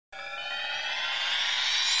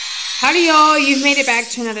Howdy, y'all. You've made it back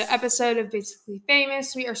to another episode of Basically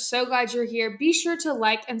Famous. We are so glad you're here. Be sure to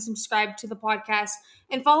like and subscribe to the podcast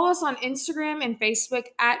and follow us on Instagram and Facebook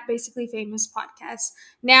at Basically Famous Podcast.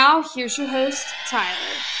 Now, here's your host, Tyler.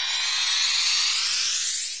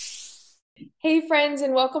 Hey, friends,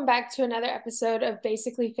 and welcome back to another episode of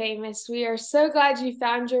Basically Famous. We are so glad you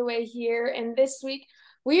found your way here. And this week,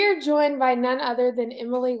 we are joined by none other than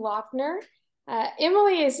Emily Lochner.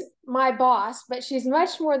 Emily is my boss, but she's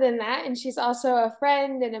much more than that. And she's also a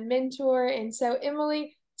friend and a mentor. And so,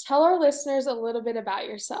 Emily, tell our listeners a little bit about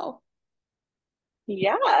yourself.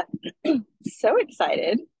 Yeah, so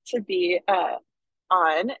excited to be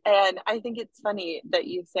on. And I think it's funny that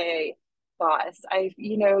you say boss.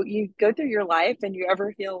 You go through your life and you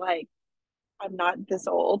ever feel like I'm not this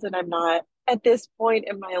old and I'm not at this point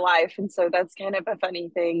in my life. And so that's kind of a funny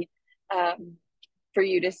thing um, for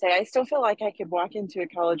you to say. I still feel like I could walk into a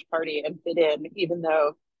college party and fit in, even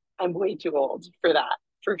though I'm way too old for that,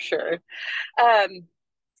 for sure. Um,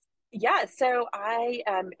 yeah, so I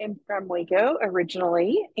am from Waco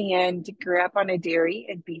originally and grew up on a dairy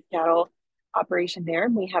and beef cattle operation there.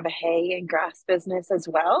 And we have a hay and grass business as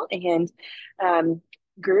well, and um,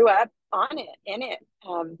 grew up on it, in it.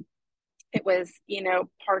 It was,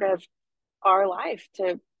 part of our life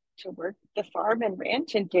to work the farm and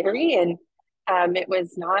ranch and dairy, and it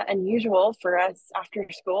was not unusual for us after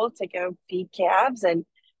school to go feed calves. And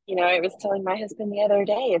I was telling my husband the other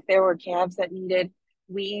day, if there were calves that needed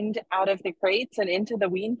weaned out of the crates and into the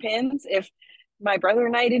wean pens, if my brother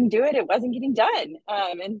and I didn't do it, it wasn't getting done.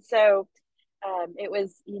 And so it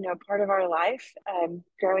was, part of our life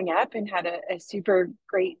growing up, and had a super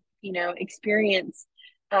great, experience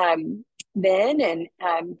then.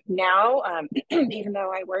 And now, even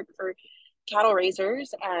though I work for cattle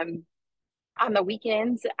raisers, on the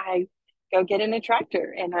weekends, I go get in a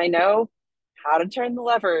tractor and I know how to turn the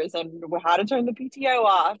levers and how to turn the PTO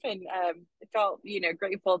off. And I felt,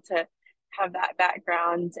 grateful to have that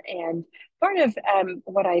background. And part of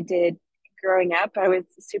what I did growing up, I was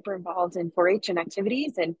super involved in 4-H and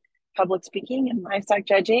activities and public speaking and livestock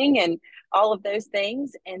judging and all of those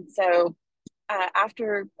things. And so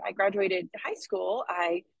after I graduated high school,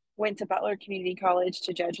 I went to Butler Community College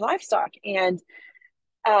to judge livestock. And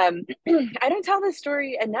I don't tell this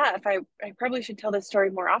story enough. I probably should tell this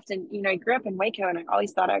story more often. I grew up in Waco and I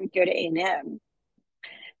always thought I would go to A&M.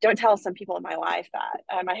 Don't tell some people in my life that.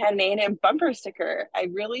 I had an A&M bumper sticker. I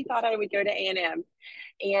really thought I would go to A&M.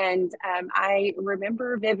 And I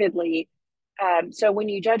remember vividly, so when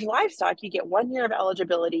you judge livestock, you get 1 year of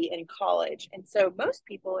eligibility in college. And so most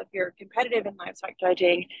people, if you're competitive in livestock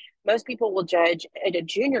judging, most people will judge at a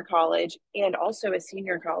junior college and also a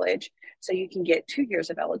senior college. So you can get 2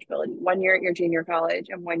 years of eligibility, 1 year at your junior college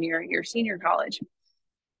and 1 year at your senior college.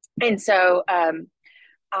 And so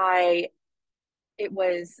I, it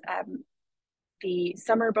was the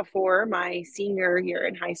summer before my senior year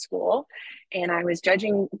in high school, and I was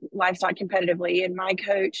judging livestock competitively. And my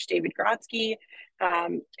coach, David Grotsky,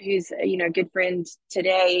 who's a good friend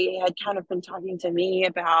today, had kind of been talking to me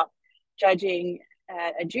about judging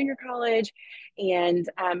at a junior college. And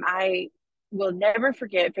I will never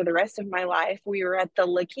forget, for the rest of my life, we were at the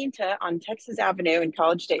La Quinta on Texas Avenue in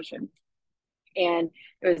College Station. And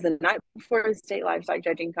it was the night before the state livestock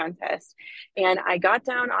judging contest. And I got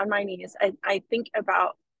down on my knees. I think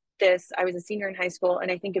about this. I was a senior in high school, and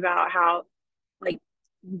I think about how like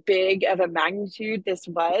big of a magnitude this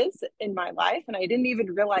was in my life. And I didn't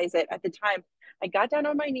even realize it at the time. I got down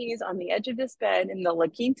on my knees on the edge of this bed in the La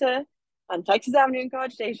Quinta on Texas Avenue in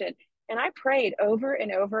College Station. And I prayed over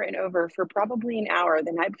and over and over for probably an hour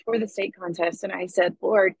the night before the state contest. And I said,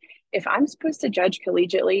 Lord, if I'm supposed to judge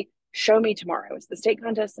collegiately, show me tomorrow. It's the state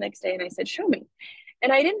contest the next day. And I said, show me. And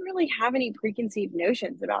I didn't really have any preconceived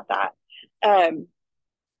notions about that. Um,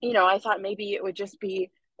 I thought maybe it would just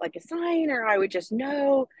be like a sign, or I would just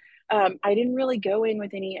know. I didn't really go in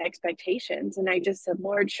with any expectations. And I just said,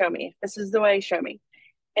 Lord, show me. If this is the way, show me.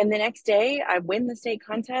 And the next day I win the state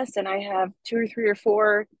contest, and I have 2 or 3 or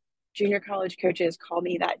 4 junior college coaches call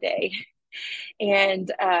me that day. And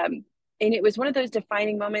it was one of those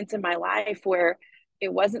defining moments in my life where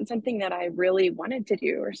it wasn't something that I really wanted to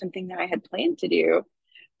do or something that I had planned to do.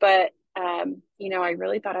 But, I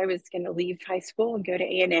really thought I was going to leave high school and go to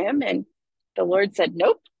A&M. And the Lord said,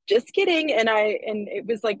 nope, just kidding. And it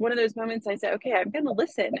was like one of those moments I said, okay, I'm going to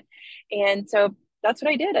listen. And so that's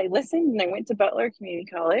what I did. I listened, and I went to Butler Community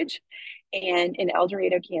College and in El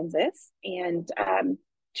Dorado, Kansas, and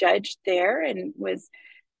judged there, and was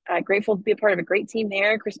grateful to be a part of a great team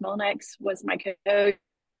there. Chris Melnex was my coach,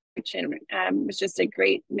 and was just a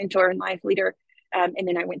great mentor and life leader. And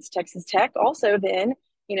then I went to Texas Tech also then,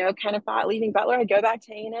 kind of thought leaving Butler, I'd go back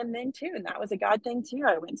to A&M then too. And that was a God thing too.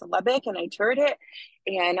 I went to Lubbock and I toured it.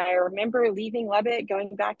 And I remember leaving Lubbock,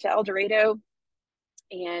 going back to El Dorado,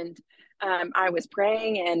 and I was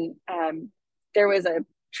praying, and there was a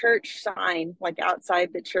church sign like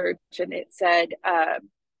outside the church, and it said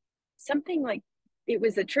something like, it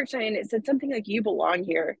was a church sign, and it said something like, "You belong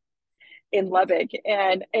here," in Lubbock.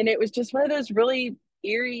 And it was just one of those really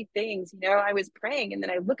eerie things. I was praying and then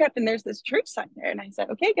I look up and there's this church sign there, and I said,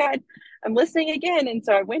 "Okay, God, I'm listening again." And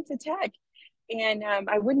so I went to Tech, and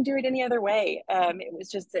I wouldn't do it any other way. It was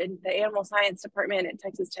just in the animal science department at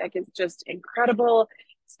Texas Tech is just incredible.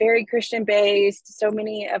 It's very Christian based. So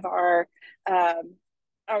many of our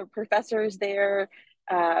professors there,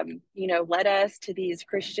 led us to these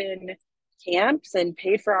Christian camps and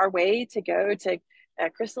paid for our way to go to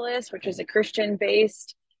Chrysalis, which is a Christian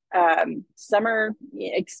based summer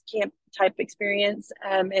camp type experience.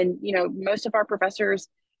 And most of our professors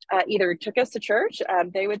either took us to church.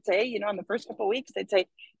 They would say, in the first couple of weeks, they'd say,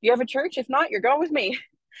 "You have a church? If not, you're going with me."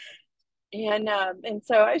 And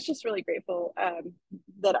so I was just really grateful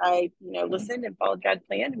that I listened and followed God's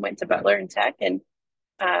plan and went to Butler and Tech. And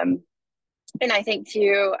I think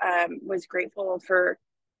too was grateful for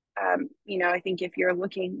I think if you're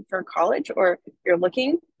looking for college, or you're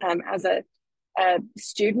looking as a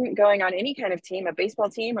student going on any kind of team, a baseball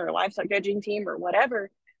team or a livestock coaching team or whatever,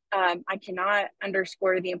 I cannot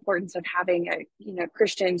underscore the importance of having a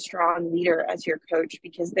Christian strong leader as your coach,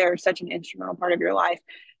 because they're such an instrumental part of your life.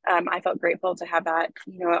 I felt grateful to have that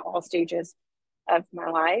at all stages of my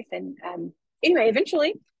life. And anyway,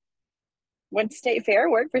 eventually went to State Fair,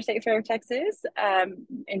 worked for State Fair of Texas,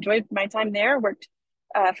 enjoyed my time there, worked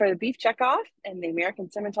for the Beef Checkoff and the American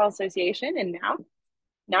Simmental Association, and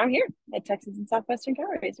now I'm here at Texas and Southwestern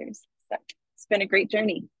Cattle Raisers. So it's been a great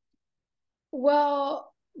journey.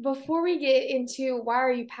 Well, before we get into why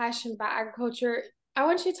are you passionate about agriculture, I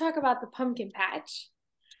want you to talk about the pumpkin patch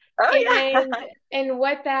Oh yeah. and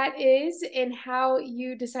what that is and how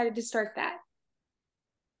you decided to start that.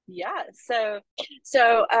 Yeah.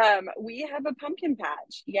 We have a pumpkin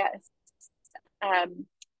patch. Yes.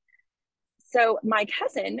 So my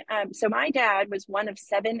cousin, so my dad was one of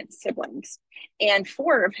 7 siblings, and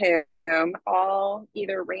 4 of whom all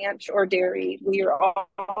either ranch or dairy. We are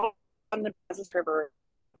all on the Brazos River.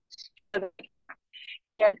 And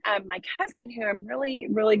my cousin, who I'm really,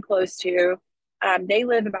 really close to, they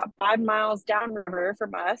live about 5 miles downriver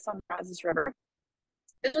from us on the Brazos River.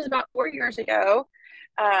 This was about 4 years ago.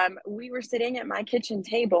 We were sitting at my kitchen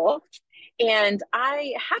table, and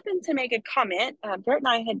I happened to make a comment. Brett and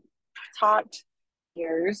I had talked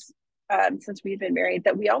years since we've been married,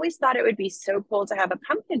 that we always thought it would be so cool to have a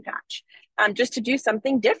pumpkin patch, just to do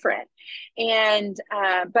something different. And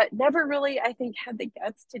but never really, I think, had the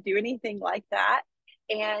guts to do anything like that.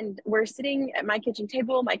 And we're sitting at my kitchen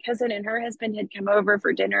table. My cousin and her husband had come over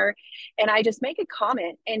for dinner, and I just make a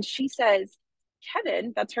comment, and she says,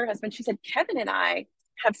 "Kevin," that's her husband, she said, "Kevin and I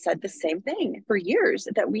have said the same thing for years,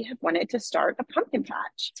 that we have wanted to start a pumpkin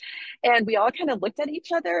patch." And we all kind of looked at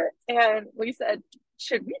each other and we said,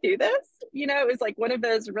 "Should we do this?" It was like one of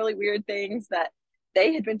those really weird things that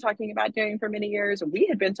they had been talking about doing for many years. We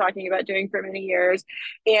had been talking about doing for many years.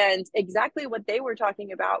 And exactly what they were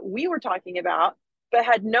talking about, we were talking about, but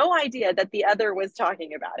had no idea that the other was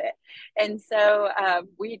talking about it. And so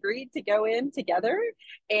we agreed to go in together.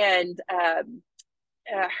 And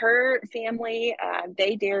her family,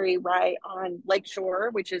 they dairy right on Lakeshore,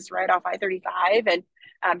 which is right off I-35,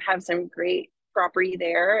 and have some great property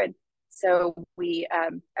there. And so we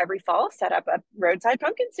every fall set up a roadside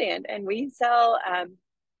pumpkin stand, and we sell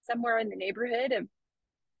somewhere in the neighborhood of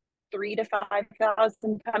 3,000 to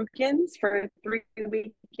 5,000 pumpkins for 3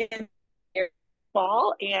 weekends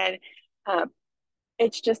fall. And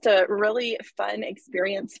it's just a really fun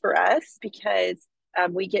experience for us, because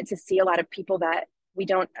we get to see a lot of people that we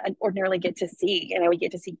don't ordinarily get to see. We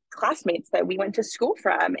get to see classmates that we went to school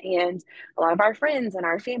from, and a lot of our friends and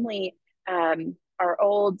our family, our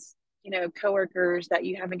old, coworkers that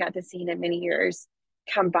you haven't got to see in many years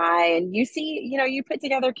come by, and you see, you put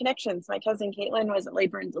together connections. My cousin Caitlin was a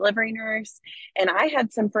labor and delivery nurse, and I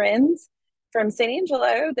had some friends from San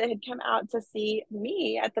Angelo that had come out to see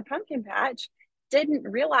me at the pumpkin patch. Didn't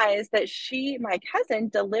realize that my cousin,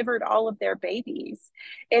 delivered all of their babies.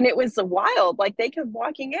 And it was wild. Like, they come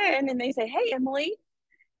walking in and they say, "Hey, Emily."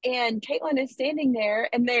 And Caitlin is standing there,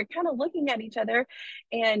 and they're kind of looking at each other.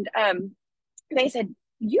 And they said,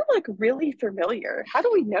 "You look really familiar. How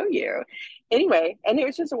do we know you?" Anyway, and it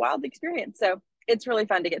was just a wild experience. So it's really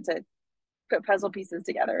fun to get to put puzzle pieces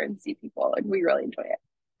together and see people, and we really enjoy it.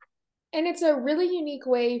 And it's a really unique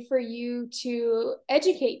way for you to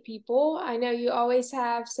educate people. I know you always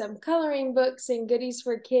have some coloring books and goodies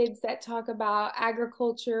for kids that talk about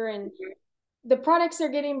agriculture and Mhm. the products they're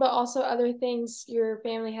getting, but also other things. Your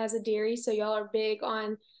family has a dairy, so y'all are big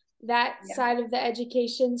on that Yeah. side of the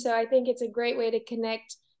education. So I think it's a great way to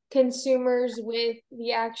connect consumers with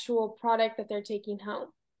the actual product that they're taking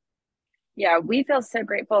home. Yeah, we feel so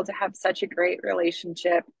grateful to have such a great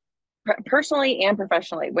relationship personally and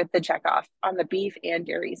professionally with the checkoff on the beef and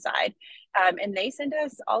dairy side. And they send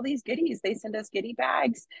us all these goodies. They send us goodie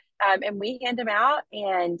bags, and we hand them out.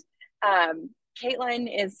 And Caitlin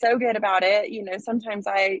is so good about it. You know, sometimes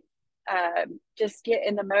I just get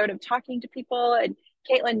in the mode of talking to people, and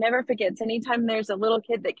Caitlin never forgets. Anytime there's a little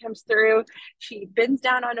kid that comes through, she bends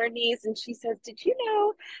down on her knees and she says, "Did you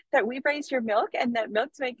know that we raise your milk and that milk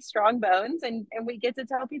makes strong bones?" And we get to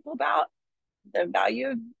tell people about the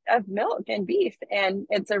value of milk and beef. And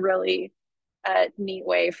it's a really neat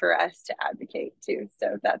way for us to advocate too.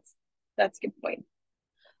 So that's a good point.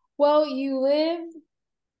 Well, you live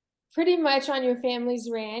pretty much on your family's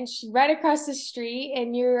ranch, right across the street,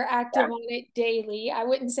 and you're active Yeah. on it daily. I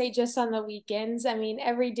wouldn't say just on the weekends. I mean,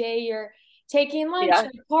 every day you're taking lunch Yeah.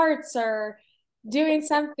 or parts or doing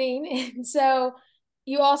something. And so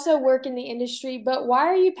you also work in the industry, but why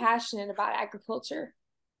are you passionate about agriculture?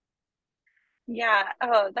 Yeah.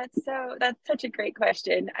 Oh, that's such a great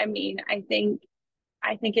question. I mean, I think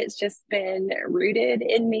it's just been rooted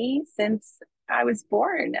in me since I was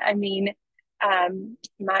born. I mean,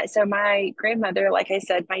 my grandmother, like I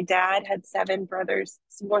said, my dad had seven brothers,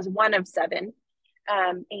 was one of seven.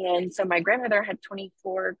 And so my grandmother had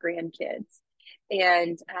 24 grandkids.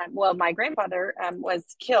 And well, my grandfather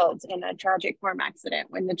was killed in a tragic farm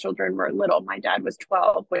accident when the children were little. My dad was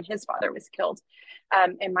 12 when his father was killed.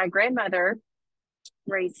 And my grandmother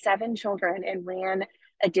raised seven children and ran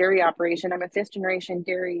a dairy operation. I'm a fifth generation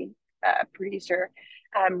dairy producer.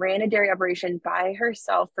 Ran a dairy operation by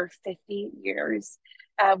herself for 50 years,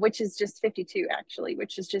 which is just 52 actually,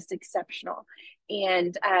 which is just exceptional.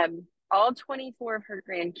 And all 24 of her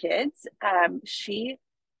grandkids, she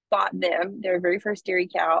bought them their very first dairy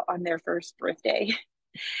cow on their first birthday.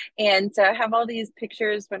 And so I have all these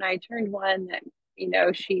pictures when I turned one that,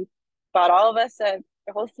 she bought all of us a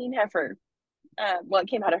Holstein heifer. Well, it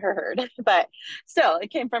came out of her herd, but still, it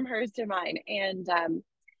came from hers to mine. And,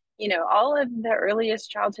 all of the earliest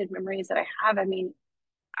childhood memories that I have, I mean,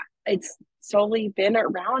 it's solely been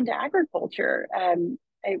around agriculture.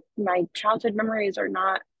 My childhood memories are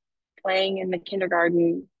not playing in the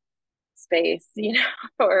kindergarten space,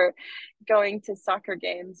 or going to soccer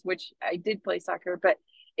games, which I did play soccer, but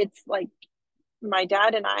it's like my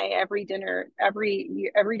dad and I every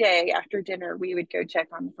day after dinner we would go check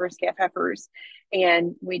on the first calf heifers,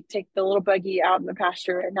 and we'd take the little buggy out in the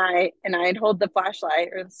pasture at night, and I'd hold the flashlight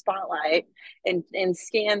or the spotlight and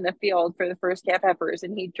scan the field for the first calf heifers,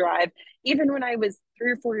 and he'd drive even when I was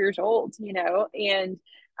 3 or 4 years old, and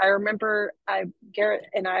I remember Garrett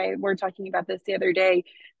and I were talking about this the other day.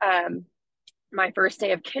 My first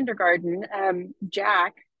day of kindergarten,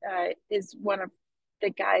 Jack is one of the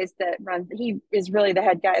guys that runs, he is really the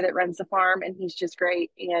head guy that runs the farm, and he's just great,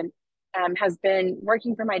 and has been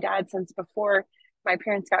working for my dad since before my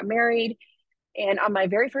parents got married. And on my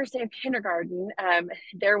very first day of kindergarten,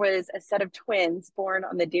 there was a set of twins born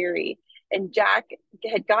on the dairy, and Jack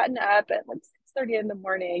had gotten up at like 6:30 in the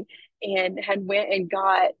morning and had went and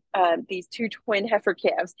got these two twin heifer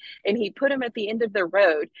calves, and he put them at the end of the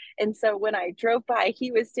road. And so when I drove by,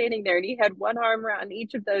 he was standing there, and he had one arm around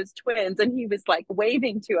each of those twins, and he was like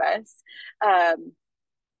waving to us.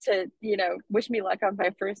 To wish me luck on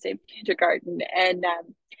my first day of kindergarten. And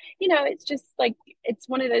it's just like it's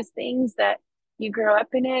one of those things that you grow up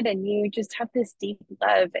in it and you just have this deep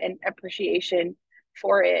love and appreciation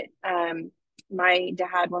for it. My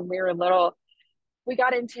dad, when we were little, we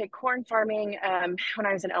got into corn farming when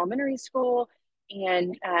I was in elementary school,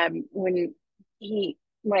 and when he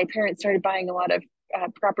my parents started buying a lot of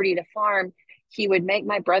property to farm, he would make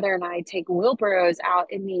my brother and I take wheelbarrows out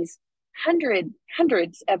in these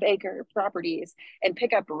hundreds of acre properties and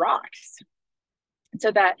pick up rocks,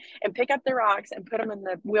 and pick up the rocks and put them in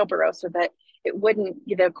the wheelbarrow so that it wouldn't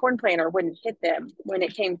the corn planter wouldn't hit them when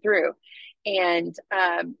it came through. And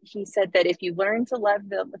he said that if you work the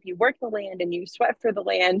land and you sweat for the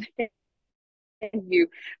land and you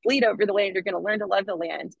bleed over the land, you're going to learn to love the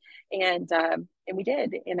land. And we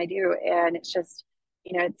did, and I do. And it's just,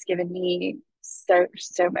 it's given me so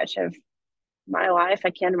much of my life.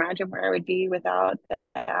 I can't imagine where I would be without the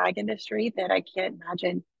ag industry. That I can't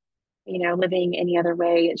imagine, living any other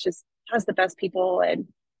way. It's just has the best people and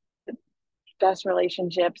the best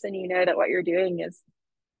relationships, and you know that what you're doing is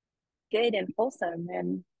good and wholesome,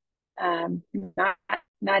 and um, not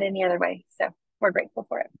not any other way. So we're grateful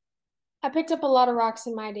for it. I picked up a lot of rocks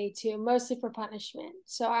in my day too, mostly for punishment.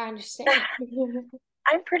 So I understand.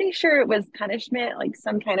 I'm pretty sure it was punishment, like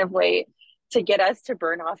some kind of way to get us to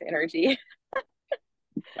burn off energy,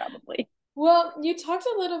 probably. Well, you talked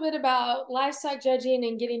a little bit about livestock judging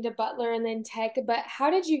and getting to Butler and then tech, but how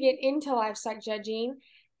did you get into livestock judging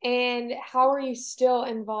and how are you still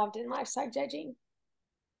involved in livestock judging?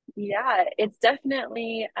 Yeah, it's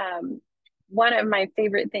definitely one of my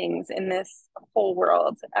favorite things in this whole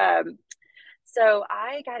world. So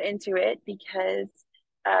I got into it because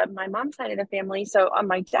my mom's side of the family, so on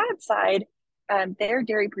my dad's side, they're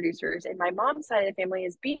dairy producers, and my mom's side of the family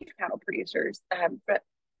is beef cattle producers, but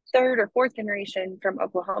third or fourth generation from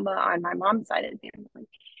Oklahoma on my mom's side of the family.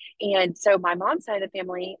 And so my mom's side of the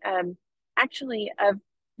family, actually, of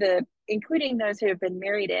the including those who have been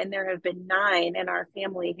married in, there have been 9 in our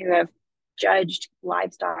family who have judged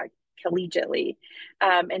livestock collegiately.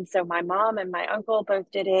 And so my mom and my uncle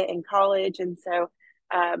both did it in college. And so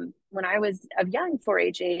when I was of young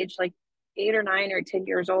 4-H age, like 8 or 9 or 10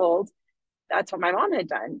 years old, that's what my mom had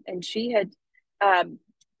done. And she had, um,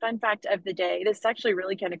 fun fact of the day, this is actually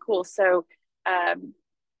really kind of cool. So um,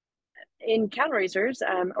 in cattle raisers,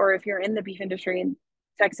 or if you're in the beef industry in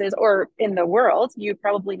Texas or in the world, you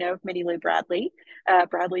probably know of Minnie Lou Bradley,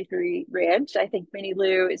 Bradley 3 Ranch. I think Minnie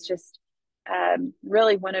Lou is just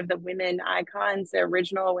really one of the women icons, the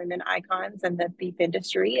original women icons in the beef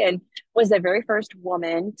industry, and was the very first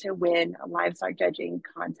woman to win a livestock judging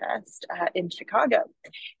contest in Chicago.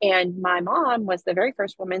 And my mom was the very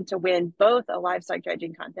first woman to win both a livestock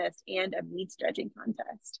judging contest and a meats judging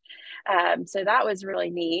contest. So that was really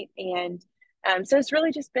neat. And so it's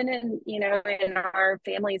really just been in our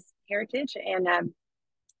family's heritage. And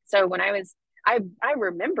so when I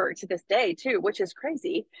remember to this day too, which is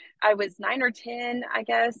crazy. I was 9 or 10, I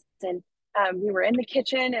guess, and we were in the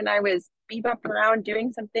kitchen, and I was bebopping around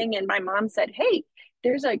doing something, and my mom said, "Hey,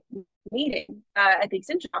 there's a meeting at the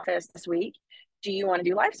extension office this week. Do you want to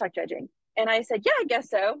do livestock judging?" And I said, "Yeah, I guess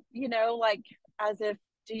so." Like as if,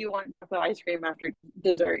 "Do you want chocolate ice cream after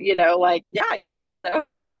dessert?" Like, yeah. So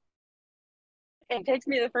it takes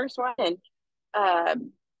me the first one,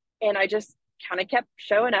 um, and I just kind of kept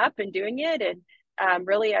showing up and doing it. And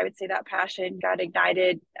really, I would say that passion got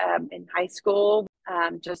ignited in high school.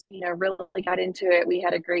 Just really got into it. We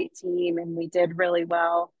had a great team, and we did really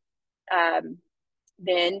well. Um,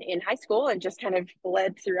 then in high school, and just kind of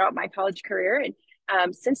led throughout my college career.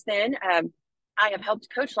 And since then, I have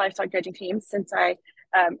helped coach livestock judging teams since I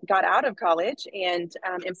got out of college, and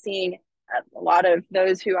am seeing a lot of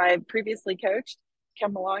those who I previously coached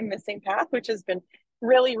come along the same path, which has been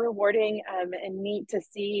really rewarding and neat to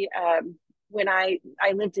see. When I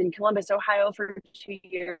lived in Columbus, Ohio for 2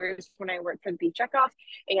 years when I worked for the Beef Checkoff,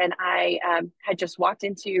 and I had just walked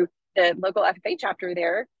into the local FFA chapter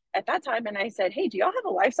there at that time, and I said, "Hey, do y'all have a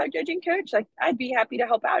livestock judging coach? Like, I'd be happy to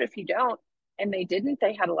help out if you don't." And they didn't.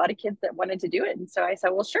 They had a lot of kids that wanted to do it, and so I said,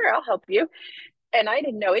 "Well, sure, I'll help you." And I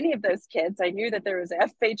didn't know any of those kids. I knew that there was an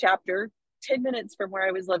FFA chapter 10 minutes from where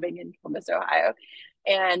I was living in Columbus, Ohio.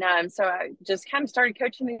 And so I just kind of started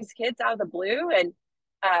coaching these kids out of the blue, and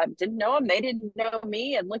didn't know them. They didn't know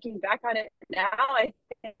me. And looking back on it now, I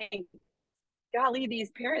think, golly,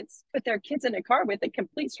 these parents put their kids in a car with a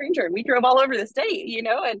complete stranger, and we drove all over the state,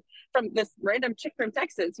 and from this random chick from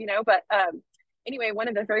Texas. But anyway, one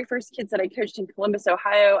of the very first kids that I coached in Columbus,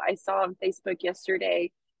 Ohio, I saw on Facebook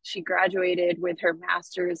yesterday. She graduated with her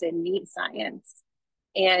master's in meat science,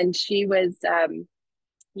 and she was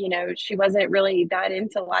she wasn't really that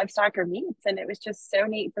into livestock or meats, and it was just so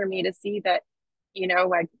neat for me to see that,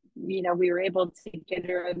 like, we were able to get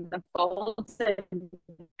her in the fold and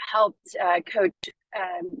helped coach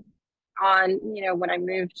on, when I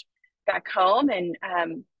moved back home, and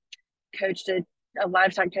coached a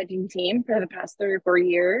livestock judging team for the past 3 or 4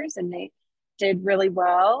 years, and they did really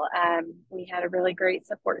well. We had a really great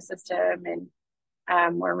support system,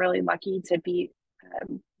 and we're really lucky to be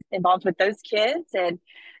involved with those kids. And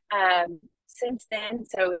since then,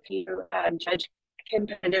 so if you judge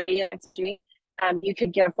competitively, you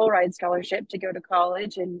could get a full ride scholarship to go to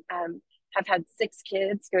college, and have had 6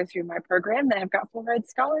 kids go through my program that have got full ride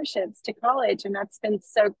scholarships to college. And that's been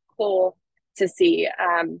so cool to see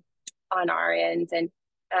on our end,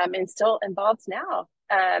 and still involved now,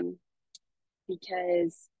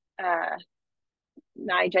 because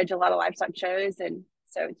I judge a lot of livestock shows, and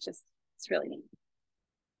so it's really neat.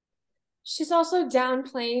 She's also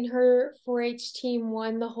downplaying her 4-H team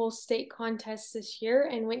won the whole state contest this year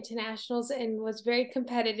and went to nationals and was very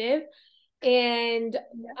competitive. And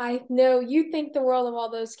Yeah. I know you think the world of all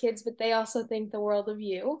those kids, but they also think the world of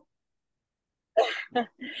you.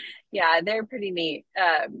 Yeah, they're pretty neat.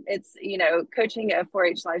 It's, coaching a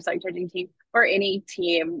 4-H livestock judging team or any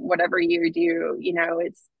team, whatever you do,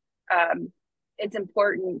 it's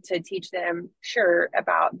important to teach them, sure,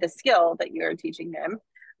 about the skill that you're teaching them.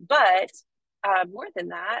 But more than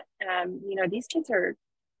that, these kids are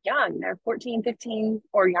young. They're 14, 15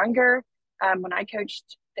 or younger. When I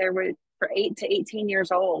coached, there were for 8 to 18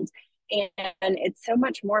 years old. And it's so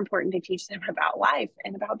much more important to teach them about life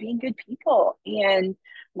and about being good people and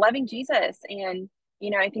loving Jesus. And,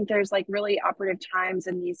 I think there's like really operative times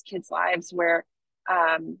in these kids' lives where,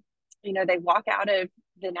 they walk out of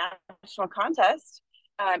the national contest.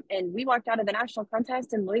 And we walked out of the national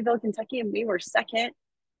contest in Louisville, Kentucky, and we were second,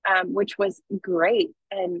 which was great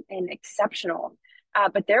and exceptional.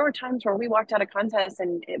 But there were times where we walked out of contests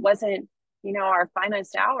and it wasn't, our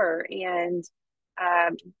finest hour. And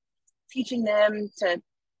um, teaching them to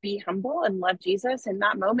be humble and love Jesus in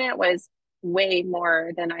that moment was way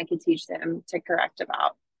more than I could teach them to correct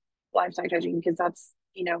about livestock judging, because that's,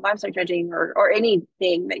 livestock judging or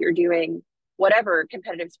anything that you're doing, whatever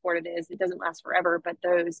competitive sport it is, it doesn't last forever, but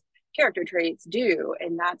those character traits do.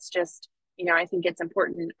 And that's just, I think it's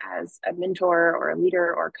important as a mentor or a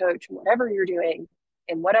leader or a coach, whatever you're doing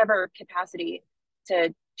in whatever capacity,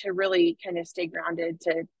 to really kind of stay grounded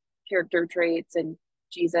to character traits and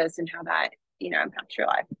Jesus and how that, impacts your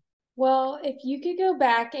life. Well, if you could go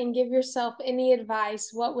back and give yourself any advice,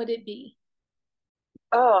 what would it be?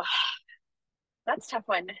 Oh, that's a tough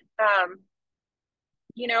one. I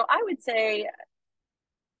would say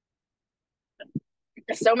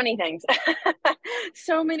so many things,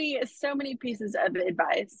 so many pieces of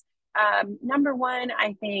advice. Number one,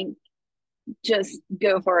 I think just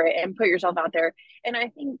go for it and put yourself out there. And I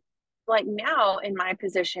think like now in my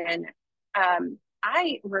position,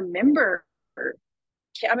 I remember,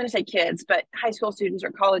 I'm going to say kids, but high school students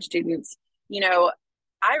or college students, you know,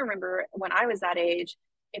 I remember when I was that age,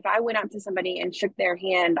 if I went up to somebody and shook their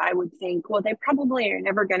hand, I would think, well, they probably are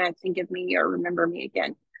never going to think of me or remember me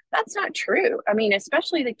again. That's not true. I mean,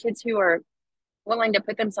 especially the kids who are willing to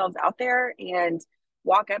put themselves out there and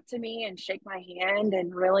walk up to me and shake my hand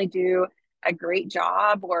and really do a great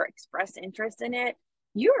job or express interest in it,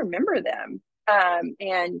 you remember them.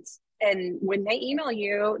 And when they email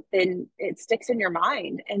you, then it sticks in your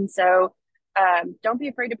mind. And so don't be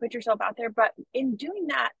afraid to put yourself out there. But in doing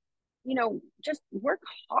that, just work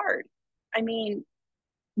hard. I mean,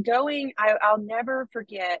 I'll never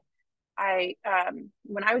forget.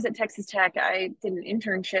 When I was at Texas Tech, I did an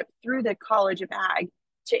internship through the College of Ag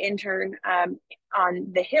to intern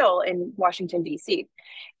on the Hill in Washington, D.C.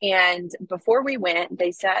 And before we went,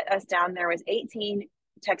 they sat us down. There was 18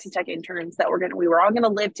 Texas Tech interns that we were all going to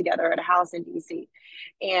live together at a house in D.C.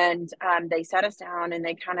 And they sat us down and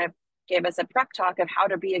they kind of gave us a prep talk of how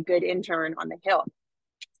to be a good intern on the Hill.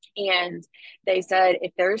 And they said,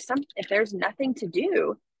 if there's nothing to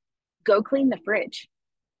do, go clean the fridge,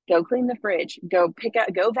 go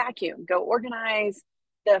vacuum, go organize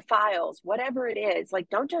the files, whatever it is. Like,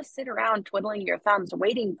 don't just sit around twiddling your thumbs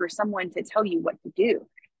waiting for someone to tell you what to do.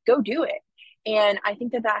 Go do it. And I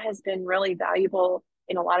think that has been really valuable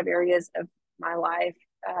in a lot of areas of my life.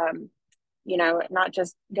 Not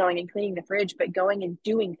just going and cleaning the fridge, but going and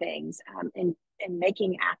doing things, and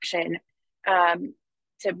making action,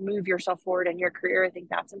 to move yourself forward in your career. I think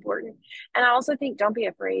that's important. And I also think don't be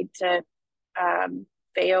afraid to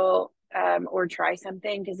fail, or try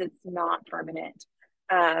something, because it's not permanent.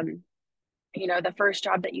 Um, the first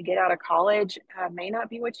job that you get out of college may not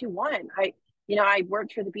be what you want. I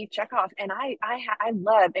worked for the beef checkoff, and I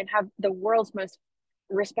love and have the world's most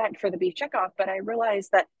respect for the beef checkoff, but I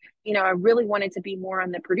realized that, I really wanted to be more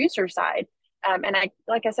on the producer side. And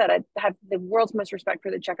like I said, I have the world's most respect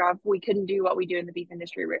for the checkoff. We couldn't do what we do in the beef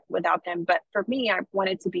industry without them. But for me, I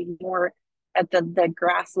wanted to be more at the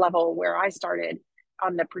grass level where I started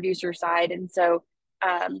on the producer side. And so,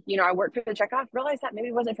 I worked for the checkoff, realized that maybe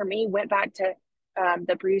it wasn't for me, went back to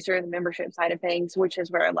the producer and the membership side of things, which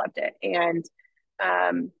is where I loved it. And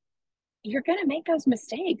you're going to make those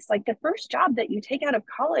mistakes. Like the first job that you take out of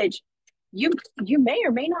college, you may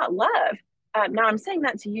or may not love. Now I'm saying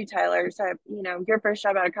that to you, Tyler. So, your first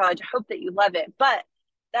job out of college, I hope that you love it. But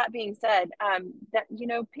that being said, that,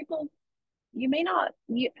 people, you may not,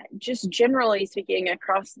 just generally speaking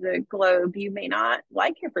across the globe, you may not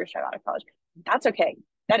like your first job out of college. That's okay.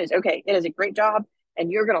 That is okay. It is a great job,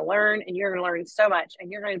 and you're going to learn, and you're going to learn so much,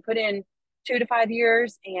 and you're going to put in 2 to 5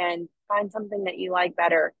 years and find something that you like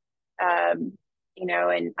better.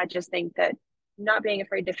 And I just think that not being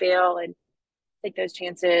afraid to fail and take those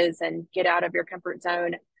chances and get out of your comfort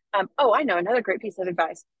zone. Oh, I know another great piece of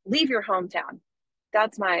advice: leave your hometown.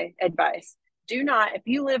 That's my advice. Do not, if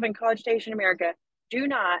you live in College Station, America, do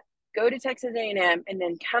not go to Texas A&M and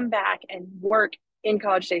then come back and work in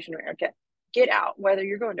College Station, America. Get out, whether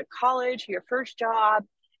you're going to college, your first job,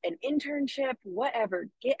 an internship, whatever,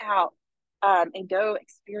 get out and go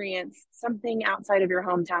experience something outside of your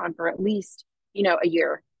hometown for at least, a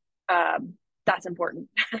year. That's important.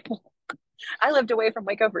 I lived away from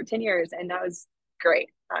Waco for 10 years and that was great.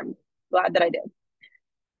 I'm glad that I did.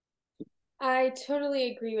 I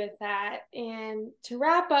totally agree with that. And to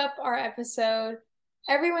wrap up our episode,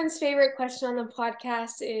 everyone's favorite question on the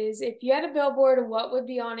podcast is if you had a billboard, what would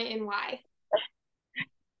be on it and why?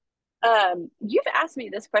 You've asked me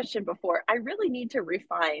this question before. I really need to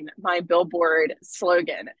refine my billboard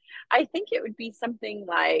slogan. I think it would be something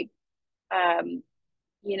like, um,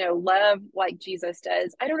 love like Jesus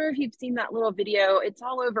does. I don't know if you've seen that little video. It's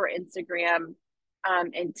all over Instagram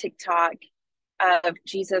and TikTok of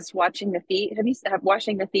Jesus watching the feet.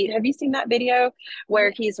 Washing the feet? Have you seen that video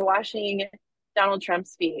where he's washing Donald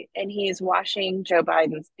Trump's feet and he's washing Joe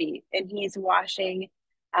Biden's feet and he's washing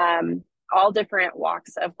um, all different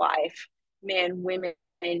walks of life, men, women,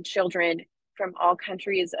 and children from all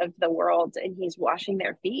countries of the world, and he's washing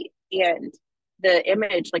their feet. And the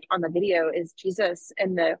image, like on the video, is Jesus,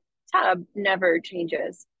 and the tub never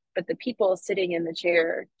changes, but the people sitting in the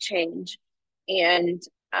chair change. And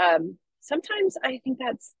sometimes I think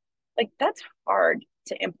that's hard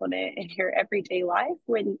to implement in your everyday life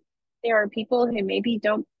when there are people who maybe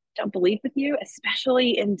don't believe with you,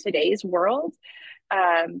 especially in today's world.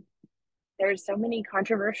 Um, there's so many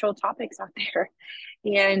controversial topics out there,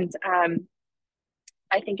 and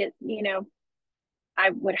I think I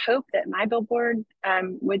would hope that my billboard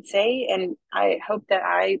would say, and I hope that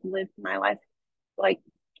I live my life like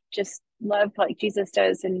just love like Jesus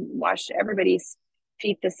does and wash everybody's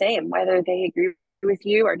feet the same, whether they agree with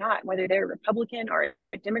you or not, whether they're Republican or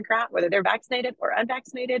a Democrat, whether they're vaccinated or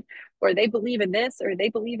unvaccinated, or they believe in this or they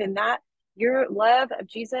believe in that. Your love of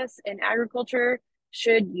Jesus and agriculture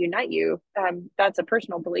should unite you. That's a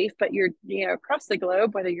personal belief, but across the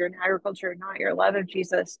globe, whether you're in agriculture or not, your love of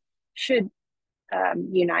Jesus should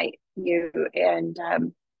unite you and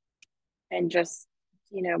just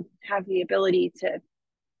have the ability to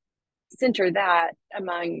center that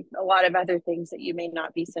among a lot of other things that you may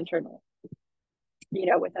not be centered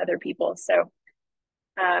with other people. So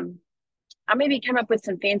I'll maybe come up with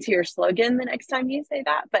some fancier slogan the next time you say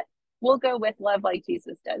that, but we'll go with love like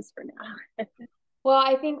Jesus does for now. Well,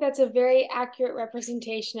 I think that's a very accurate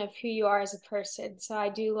representation of who you are as a person. So I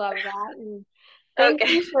do love that. And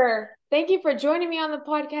Okay. thank you for joining me on the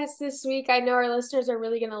podcast this week. I know our listeners are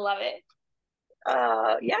really going to love it.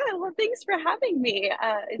 Yeah, well, thanks for having me.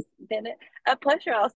 It's been a pleasure. I'll